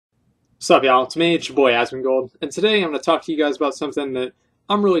What's up, y'all? It's me, it's your boy Asmongold, and today I'm going to talk to you guys about something that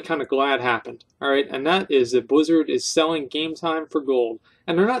I'm really kind of glad happened, alright? And that is that Blizzard is selling Gametime for gold,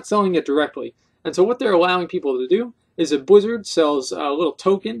 and they're not selling it directly. And so what they're allowing people to do is that Blizzard sells a little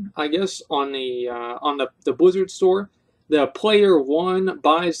token, I guess, on the Blizzard store. The player 1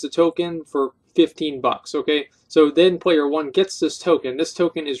 buys the token for 15 bucks, okay? So then player 1 gets this token. This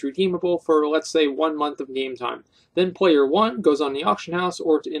token is redeemable for, let's say, 1 month of game time. Then player 1 goes on the auction house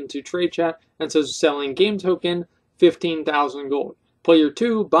or into trade chat and says selling game token 15,000 gold. Player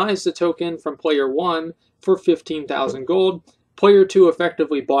 2 buys the token from player 1 for 15,000 gold. Player 2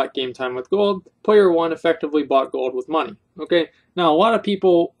 effectively bought game time with gold. Player 1 effectively bought gold with money. Okay? Now, a lot of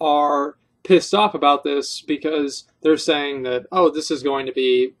people are pissed off about this because they're saying that, oh, this is going to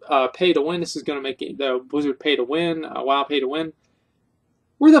be pay to win. This is going to make the Blizzard pay to win, WoW pay to win.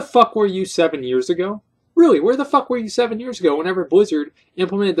 Where the fuck were you 7 years ago? Really, where the fuck were you 7 years ago whenever Blizzard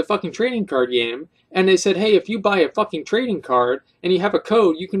implemented the fucking trading card game and they said, hey, if you buy a fucking trading card and you have a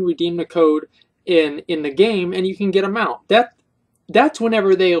code, you can redeem the code in the game and you can get a mount. That's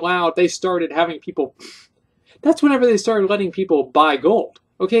whenever they started having people, that's whenever they started letting people buy gold.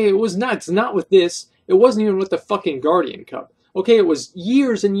 Okay, it's not with this. It wasn't even with the fucking Guardian Cup. Okay, it was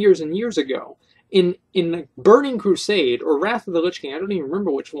years and years and years ago in the Burning Crusade or Wrath of the Lich King. I don't even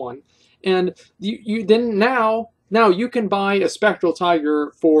remember which one. And now you can buy a Spectral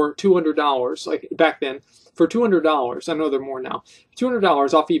Tiger for $200, like back then, for $200. I know they're more now.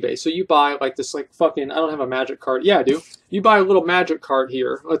 $200 off eBay. So you buy like this, like fucking, I don't have a magic card. Yeah, I do. You buy a little magic card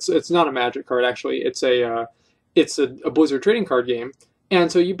here. It's not a magic card actually. It's a Blizzard trading card game.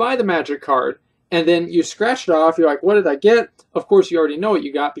 And so you buy the magic card, and then you scratch it off. You're like, what did I get? Of course, you already know what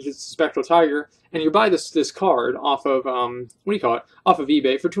you got because it's a Spectral Tiger. And you buy this card off of, off of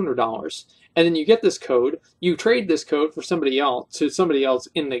eBay for $200. And then you get this code. You trade this code for somebody else,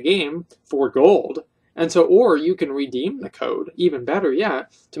 in the game for gold. And so, or you can redeem the code. Even better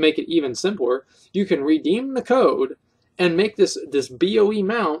yet, to make it even simpler, you can redeem the code and make this BOE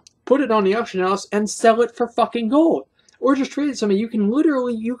mount, put it on the auction house, and sell it for fucking gold. Or just trade it to somebody. You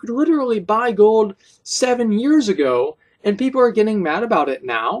could literally buy gold 7 years ago, and people are getting mad about it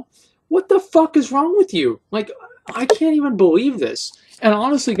now. What the fuck is wrong with you? Like, I can't even believe this. And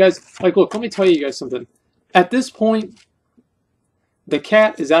honestly, guys, like, look, let me tell you guys something. At this point, the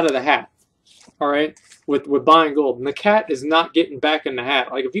cat is out of the hat. All right, with buying gold, and the cat is not getting back in the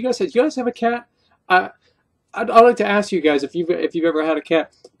hat. Like, if you guys have a cat, I'd like to ask you guys if you've ever had a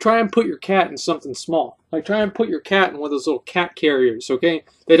cat, try and put your cat in something small. Like, try and put your cat in one of those little cat carriers, okay?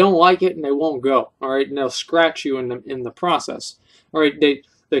 They don't like it and they won't go, all right? And they'll scratch you in the process. All right,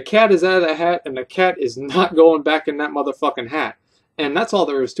 the cat is out of the hat and the cat is not going back in that motherfucking hat. And that's all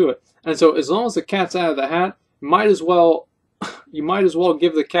there is to it. And so as long as the cat's out of the hat, you might as well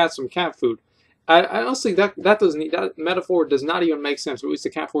give the cat some cat food. I honestly, that metaphor does not even make sense. At least the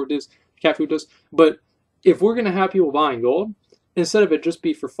cat food does. But if we're gonna have people buying gold, instead of it just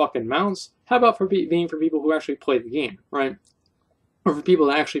be for fucking mounts, how about being for people who actually play the game, right? Or for people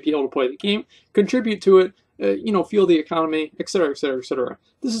to actually be able to play the game, contribute to it, fuel the economy, etc., etc., etc.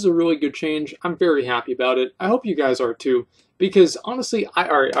 This is a really good change. I'm very happy about it. I hope you guys are too, because honestly,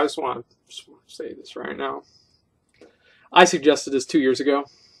 I just want to say this right now. I suggested this 2 years ago.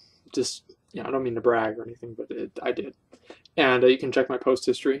 Just, I don't mean to brag or anything, but I did. And you can check my post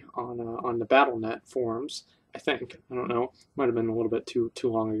history on the BattleNet forums. I think, I don't know, might have been a little bit too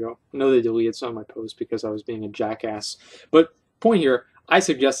long ago. I know they deleted some of my posts because I was being a jackass. But point here, I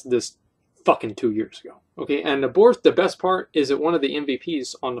suggested this fucking 2 years ago. Okay, and the best part is that one of the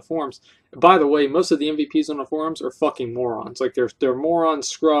MVPs on the forums, by the way, most of the MVPs on the forums are fucking morons. Like, they're morons,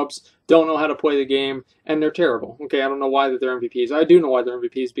 scrubs, don't know how to play the game, and they're terrible. Okay, I don't know why they're MVPs. I do know why they're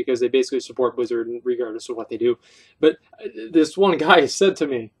MVPs, because they basically support Blizzard regardless of what they do. But this one guy said to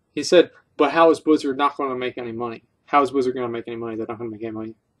me, he said, but how is Blizzard not going to make any money? How is Blizzard going to make any money? They're not going to make any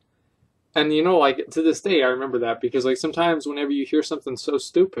money. And like, to this day, I remember that, because like sometimes whenever you hear something so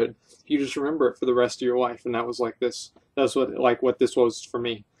stupid, you just remember it for the rest of your life. And that was like this. That's what this was for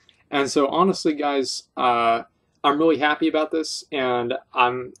me. And so honestly, guys, I'm really happy about this, and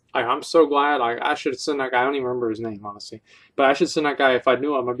I'm so glad. I should send that guy. I don't even remember his name, honestly, but I should send that guy, if I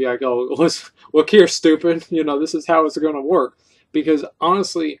knew him, I'd be like, oh, look here, stupid. This is how it's going to work. Because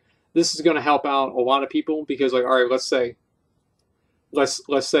honestly, this is going to help out a lot of people. Because like, all right, let's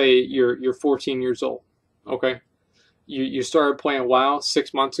say you're 14 years old, okay? You started playing WoW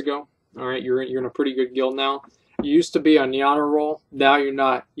 6 months ago, all right? You're in a pretty good guild now. You used to be on the honor roll, now you're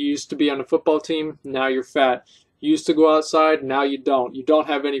not. You used to be on the football team, now you're fat. You used to go outside, now you don't. You don't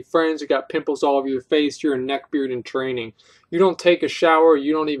have any friends, you got pimples all over your face, you're a neckbeard in training. You don't take a shower,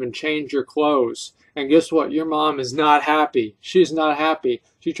 you don't even change your clothes. And guess what? Your mom is not happy. She's not happy.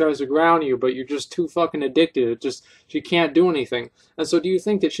 She tries to ground you, but you're just too fucking addicted. She can't do anything. And so do you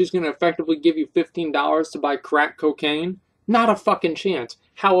think that she's going to effectively give you $15 to buy crack cocaine? Not a fucking chance.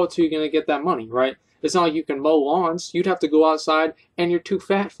 How else are you going to get that money, right? It's not like you can mow lawns. You'd have to go outside, and you're too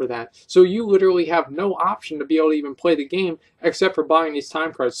fat for that. So you literally have no option to be able to even play the game except for buying these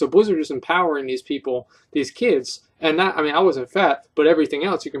time cards. So Blizzard is empowering these people, these kids, and not, I mean, I wasn't fat, but everything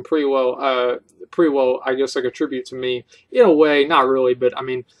else you can pretty well, I guess, like attribute to me in a way. Not really, but I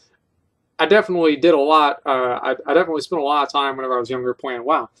mean, I definitely did a lot. I definitely spent a lot of time whenever I was younger playing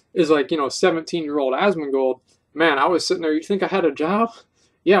WoW. It's like, 17-year-old Asmongold. Man, I was sitting there. You think I had a job?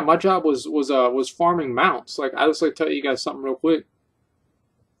 Yeah, my job was farming mounts. Like, I just like tell you guys something real quick.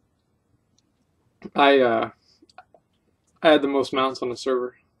 I had the most mounts on the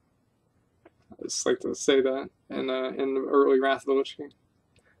server. I just like to say that in the early Wrath of the Lich King.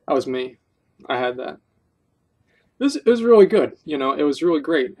 That was me. I had that. It was really good, it was really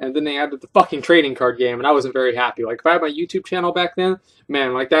great. And then they added the fucking trading card game, and I wasn't very happy. Like, if I had my YouTube channel back then,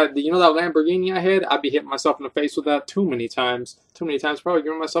 man, like that, that Lamborghini I had, I'd be hitting myself in the face with that too many times, probably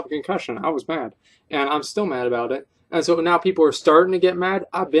giving myself a concussion. I was mad, and I'm still mad about it. And so now people are starting to get mad.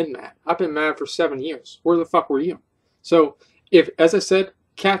 I've been mad. I've been mad for 7 years. Where the fuck were you? So, as I said,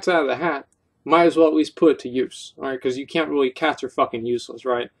 cat's out of the hat, might as well at least put it to use, all right? Because you can't really, cats are fucking useless,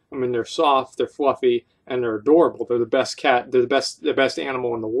 right? I mean, they're soft, they're fluffy, and they're adorable. They're the best cat, they're the best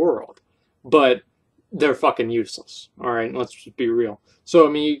animal in the world. But they're fucking useless, all right? Let's just be real. So,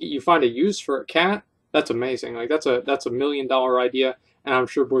 I mean, you find a use for a cat, that's amazing. Like, that's a $1 million idea, and I'm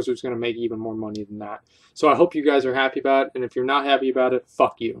sure Blizzard's going to make even more money than that. So I hope you guys are happy about it, and if you're not happy about it,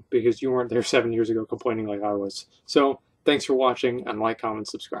 fuck you, because you weren't there 7 years ago complaining like I was. So, thanks for watching, and like, comment,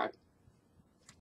 subscribe.